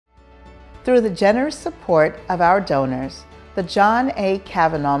Through the generous support of our donors, the John A.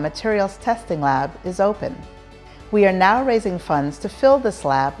 Kavanaugh Materials Testing Lab is open. We are now raising funds to fill this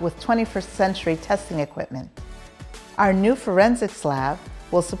lab with 21st century testing equipment. Our new forensics lab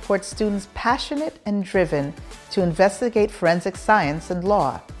will support students passionate and driven to investigate forensic science and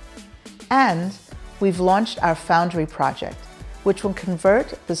law. And we've launched our Foundry project, which will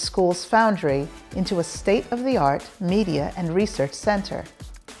convert the school's Foundry into a state-of-the-art media and research center.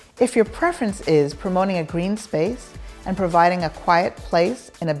 If your preference is promoting a green space and providing a quiet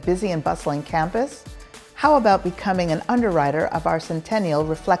place in a busy and bustling campus, how about becoming an underwriter of our Centennial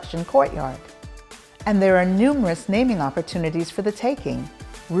Reflection Courtyard? And there are numerous naming opportunities for the taking,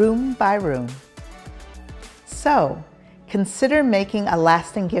 room by room. So, consider making a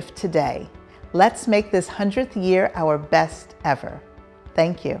lasting gift today. Let's make this 100th year our best ever.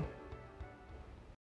 Thank you.